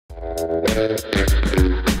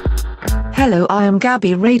Hello, I am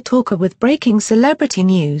Gabby Ray Talker with breaking celebrity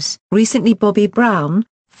news. Recently Bobby Brown,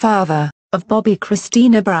 father of Bobbi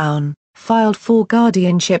Kristina Brown, filed for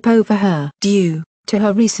guardianship over her. Due to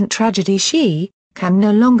her recent tragedy, she can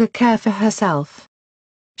no longer care for herself.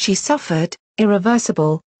 She suffered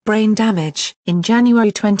irreversible brain damage. In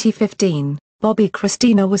January 2015, Bobbi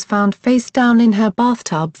Kristina was found face down in her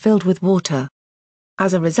bathtub filled with water.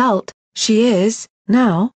 As a result, she is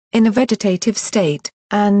now in a vegetative state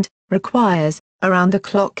and requires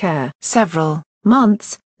around-the-clock care. Several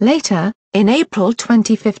months later, in April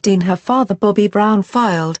 2015, her father Bobby Brown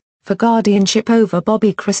filed for guardianship over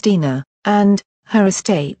Bobbi Kristina and her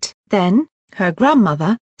estate. Then, her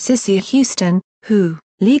grandmother, Cissy Houston, who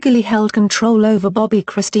legally held control over Bobbi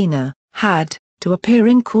Kristina, had to appear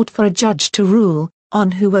in court for a judge to rule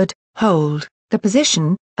on who would hold the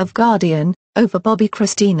position of guardian over Bobbi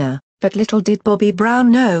Kristina. But little did Bobby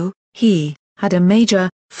Brown know, he had a major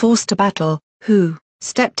force to battle, who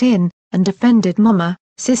stepped in and defended Mama,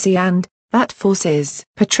 Cissy, and that force is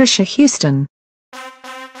Patricia Houston.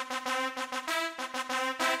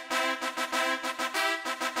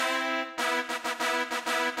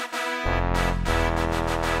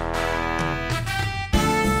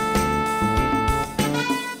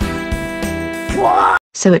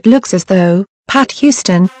 So it looks as though Pat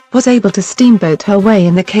Houston was able to steamboat her way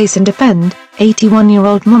in the case and defend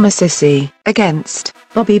 81-year-old Mama Cissy against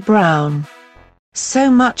Bobby Brown. So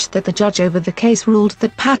much that the judge over the case ruled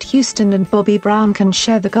that Pat Houston and Bobby Brown can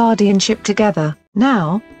share the guardianship together.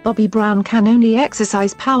 Now, Bobby Brown can only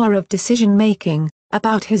exercise power of decision-making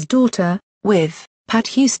about his daughter with Pat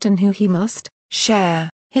Houston, who he must share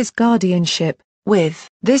his guardianship with.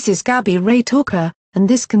 This is Gabby Ray Talker, and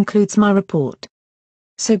this concludes my report.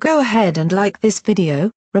 So go ahead and like this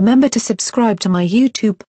video, remember to subscribe to my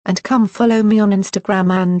YouTube, and come follow me on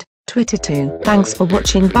Instagram and Twitter too. Thanks for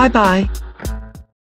watching, bye bye.